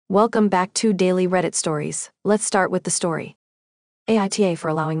Welcome back to Daily Reddit Stories. Let's start with the story. AITA for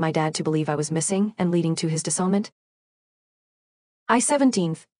allowing my dad to believe I was missing and leading to his disownment. I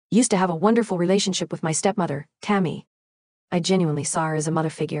 17th used to have a wonderful relationship with my stepmother, Tammy. I genuinely saw her as a mother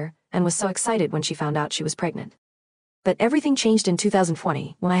figure and was so excited when she found out she was pregnant. But everything changed in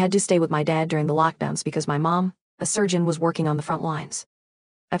 2020 when I had to stay with my dad during the lockdowns because my mom, a surgeon, was working on the front lines.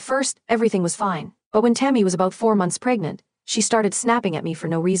 At first, everything was fine, but when Tammy was about 4 months pregnant, she started snapping at me for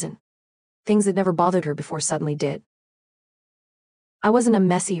no reason. Things that never bothered her before suddenly did. I wasn't a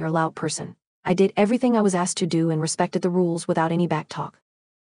messy or loud person. I did everything I was asked to do and respected the rules without any backtalk.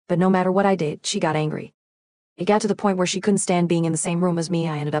 But no matter what I did, she got angry. It got to the point where she couldn't stand being in the same room as me.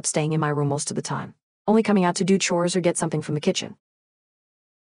 I ended up staying in my room most of the time, only coming out to do chores or get something from the kitchen.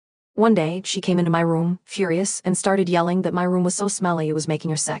 One day, she came into my room, furious, and started yelling that my room was so smelly it was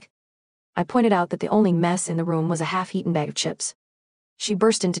making her sick. I pointed out that the only mess in the room was a half-eaten bag of chips. She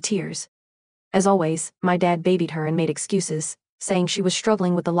burst into tears. As always, my dad babied her and made excuses, saying she was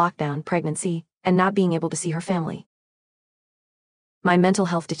struggling with the lockdown, pregnancy, and not being able to see her family. My mental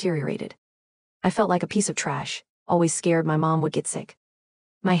health deteriorated. I felt like a piece of trash, always scared my mom would get sick.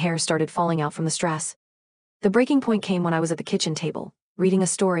 My hair started falling out from the stress. The breaking point came when I was at the kitchen table, reading a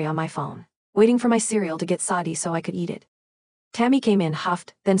story on my phone, waiting for my cereal to get soggy so I could eat it. Tammy came in,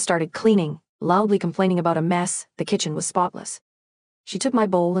 huffed, then started cleaning, loudly complaining about a mess. The kitchen was spotless. She took my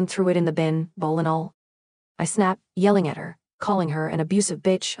bowl and threw it in the bin, bowl and all. I snapped, yelling at her, calling her an abusive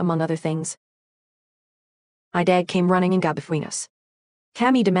bitch, among other things. My dad came running and got between us.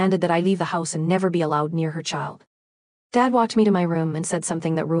 Tammy demanded that I leave the house and never be allowed near her child. Dad walked me to my room and said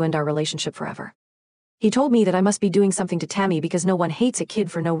something that ruined our relationship forever. He told me that I must be doing something to Tammy because no one hates a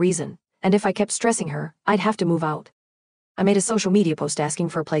kid for no reason, and if I kept stressing her, I'd have to move out. I made a social media post asking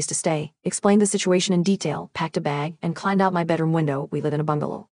for a place to stay, explained the situation in detail, packed a bag, and climbed out my bedroom window. We lived in a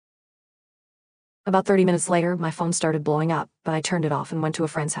bungalow. About 30 minutes later, my phone started blowing up, but I turned it off and went to a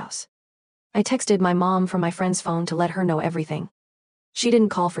friend's house. I texted my mom from my friend's phone to let her know everything. She didn't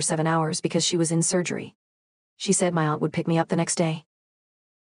call for 7 hours because she was in surgery. She said my aunt would pick me up the next day.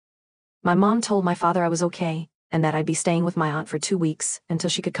 My mom told my father I was okay, and that I'd be staying with my aunt for 2 weeks until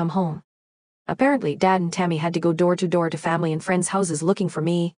she could come home. Apparently, Dad and Tammy had to go door to door to family and friends' houses looking for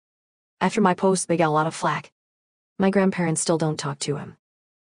me. After my post, they got a lot of flack. My grandparents still don't talk to him.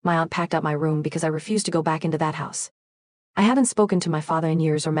 My aunt packed up my room because I refused to go back into that house. I haven't spoken to my father in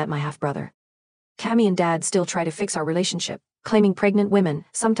years or met my half-brother. Tammy and Dad still try to fix our relationship, claiming pregnant women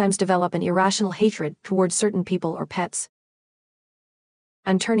sometimes develop an irrational hatred towards certain people or pets.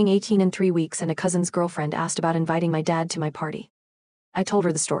 I'm turning 18 in 3 weeks and a cousin's girlfriend asked about inviting my dad to my party. I told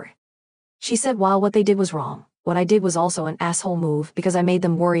her the story. She said while what they did was wrong, what I did was also an asshole move because I made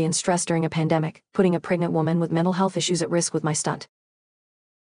them worry and stress during a pandemic, putting a pregnant woman with mental health issues at risk with my stunt.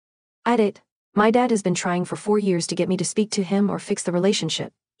 AITA. My dad has been trying for 4 years to get me to speak to him or fix the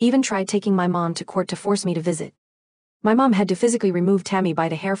relationship, even tried taking my mom to court to force me to visit. My mom had to physically remove Tammy by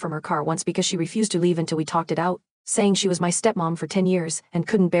the hair from her car once because she refused to leave until we talked it out, saying she was my stepmom for 10 years and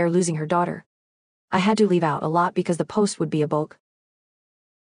couldn't bear losing her daughter. I had to leave out a lot because the post would be a bulk.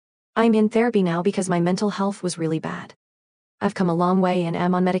 I'm in therapy now because my mental health was really bad. I've come a long way and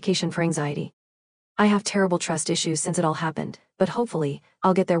am on medication for anxiety. I have terrible trust issues since it all happened, but hopefully,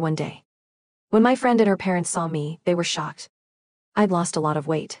 I'll get there one day. When my friend and her parents saw me, they were shocked. I'd lost a lot of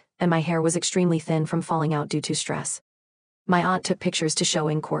weight, and my hair was extremely thin from falling out due to stress. My aunt took pictures to show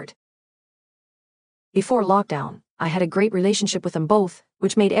in court. Before lockdown, I had a great relationship with them both,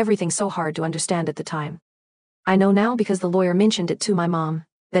 which made everything so hard to understand at the time. I know now because the lawyer mentioned it to my mom,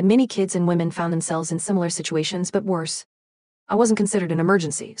 that many kids and women found themselves in similar situations but worse. I wasn't considered an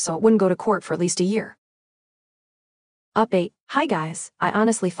emergency, so it wouldn't go to court for at least a year. Update. Hi guys, I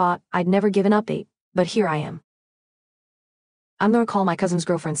honestly thought I'd never give an update, but here I am. I'm gonna call my cousin's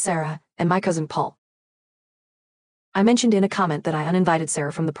girlfriend Sarah, and my cousin Paul. I mentioned in a comment that I uninvited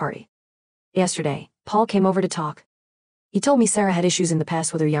Sarah from the party. Yesterday, Paul came over to talk. He told me Sarah had issues in the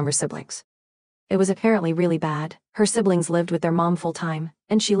past with her younger siblings. It was apparently really bad. Her siblings lived with their mom full-time,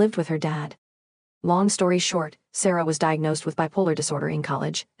 and she lived with her dad. Long story short, Sarah was diagnosed with bipolar disorder in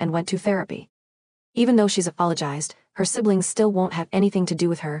college and went to therapy. Even though she's apologized, her siblings still won't have anything to do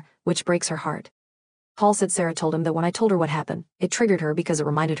with her, which breaks her heart. Paul said Sarah told him that when I told her what happened, it triggered her because it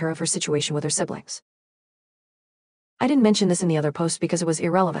reminded her of her situation with her siblings. I didn't mention this in the other post because it was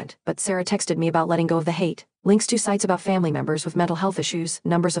irrelevant, but Sarah texted me about letting go of the hate, links to sites about family members with mental health issues,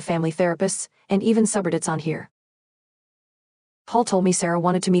 numbers of family therapists, and even subreddits on here. Paul told me Sarah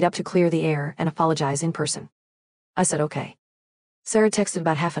wanted to meet up to clear the air and apologize in person. I said okay. Sarah texted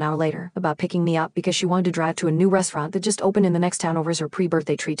about half an hour later about picking me up because she wanted to drive to a new restaurant that just opened in the next town over as her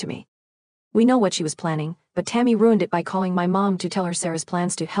pre-birthday treat to me. We know what she was planning, but Tammy ruined it by calling my mom to tell her Sarah's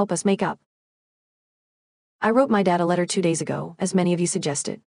plans to help us make up. I wrote my dad a letter 2 days ago, as many of you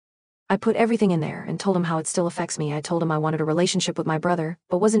suggested. I put everything in there and told him how it still affects me. I told him I wanted a relationship with my brother,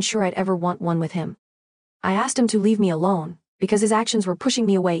 but wasn't sure I'd ever want one with him. I asked him to leave me alone, because his actions were pushing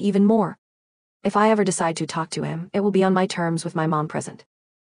me away even more. If I ever decide to talk to him, it will be on my terms with my mom present.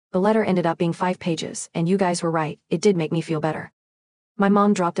 The letter ended up being 5 pages, and you guys were right, it did make me feel better. My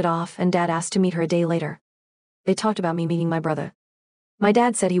mom dropped it off, and Dad asked to meet her a day later. They talked about me meeting my brother. My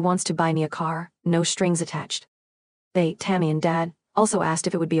dad said he wants to buy me a car, no strings attached. They, Tammy and Dad, also asked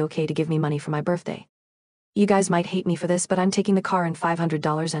if it would be okay to give me money for my birthday. You guys might hate me for this, but I'm taking the car and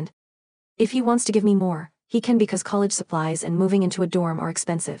 $500, and if he wants to give me more, he can, because college supplies and moving into a dorm are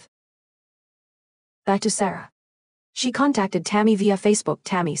expensive. Back to Sarah. She contacted Tammy via Facebook.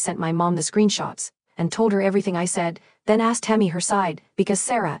 Tammy sent my mom the screenshots and told her everything I said, then asked Tammy her side because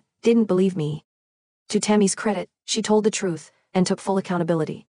Sarah didn't believe me. To Tammy's credit, she told the truth and took full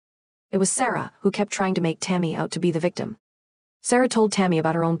accountability. It was Sarah who kept trying to make Tammy out to be the victim. Sarah told Tammy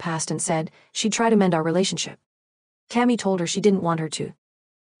about her own past and said she'd try to mend our relationship. Tammy told her she didn't want her to.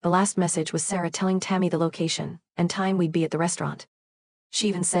 The last message was Sarah telling Tammy the location and time we'd be at the restaurant. She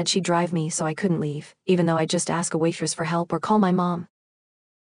even said she'd drive me so I couldn't leave, even though I'd just ask a waitress for help or call my mom.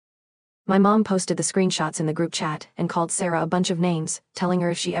 My mom posted the screenshots in the group chat and called Sarah a bunch of names, telling her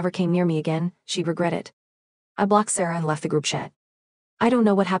if she ever came near me again, she'd regret it. I blocked Sarah and left the group chat. I don't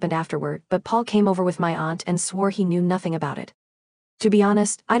know what happened afterward, but Paul came over with my aunt and swore he knew nothing about it. To be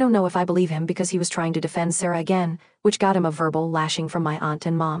honest, I don't know if I believe him because he was trying to defend Sarah again, which got him a verbal lashing from my aunt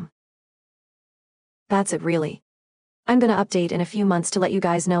and mom. That's it really. I'm gonna update in a few months to let you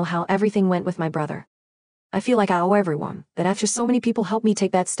guys know how everything went with my brother. I feel like I owe everyone that after so many people helped me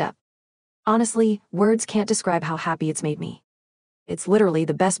take that step. Honestly, words can't describe how happy it's made me. It's literally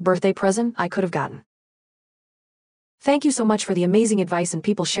the best birthday present I could have gotten. Thank you so much for the amazing advice and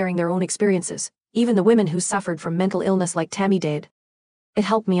people sharing their own experiences, even the women who suffered from mental illness like Tammy did. It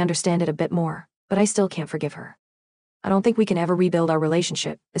helped me understand it a bit more, but I still can't forgive her. I don't think we can ever rebuild our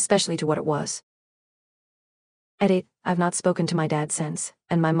relationship, especially to what it was. Edit, I've not spoken to my dad since,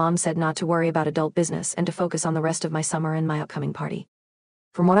 and my mom said not to worry about adult business and to focus on the rest of my summer and my upcoming party.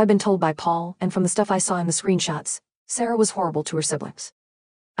 From what I've been told by Paul and from the stuff I saw in the screenshots, Sarah was horrible to her siblings.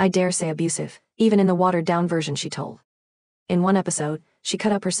 I dare say abusive, even in the watered-down version she told. In one episode, she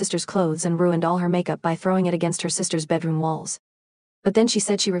cut up her sister's clothes and ruined all her makeup by throwing it against her sister's bedroom walls. But then she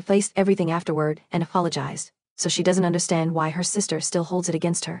said she replaced everything afterward and apologized, so she doesn't understand why her sister still holds it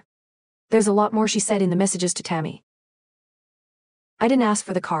against her. There's a lot more she said in the messages to Tammy. I didn't ask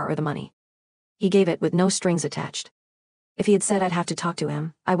for the car or the money. He gave it with no strings attached. If he had said I'd have to talk to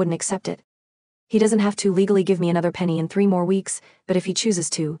him, I wouldn't accept it. He doesn't have to legally give me another penny in 3 more weeks, but if he chooses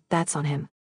to, that's on him.